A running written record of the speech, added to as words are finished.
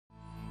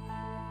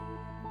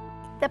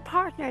The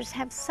partners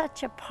have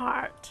such a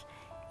part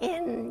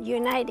in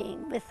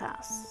uniting with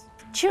us.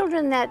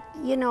 Children that,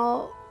 you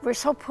know, were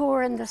so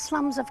poor in the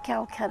slums of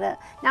Calcutta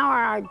now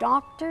are our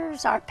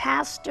doctors, our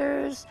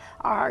pastors,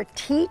 our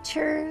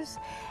teachers,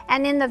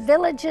 and in the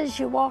villages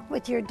you walk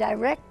with your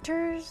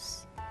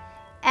directors,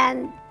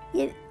 and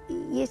you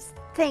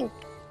think,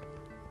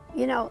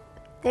 you know,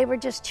 they were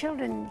just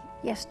children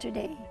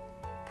yesterday.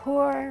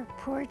 Poor,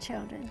 poor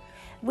children.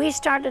 We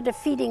started a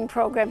feeding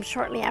program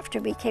shortly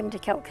after we came to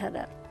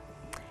Calcutta.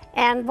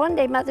 And one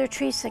day Mother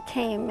Teresa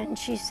came and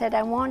she said,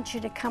 I want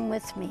you to come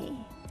with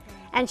me.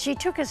 And she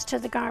took us to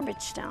the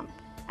garbage dump.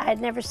 I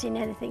had never seen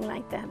anything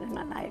like that in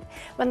my life.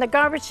 When the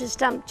garbage is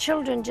dumped,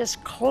 children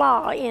just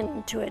claw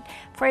into it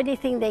for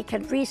anything they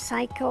could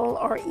recycle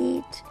or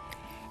eat.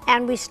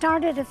 And we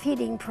started a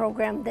feeding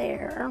program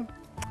there,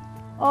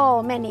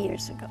 oh, many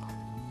years ago.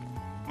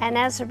 And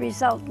as a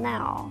result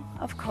now,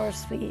 of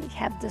course, we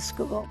have the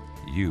school.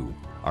 You,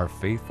 our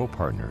faithful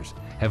partners,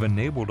 have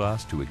enabled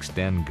us to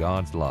extend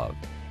God's love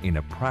in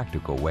a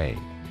practical way,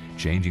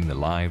 changing the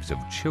lives of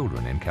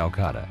children in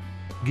Calcutta,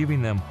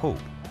 giving them hope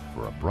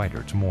for a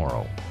brighter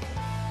tomorrow.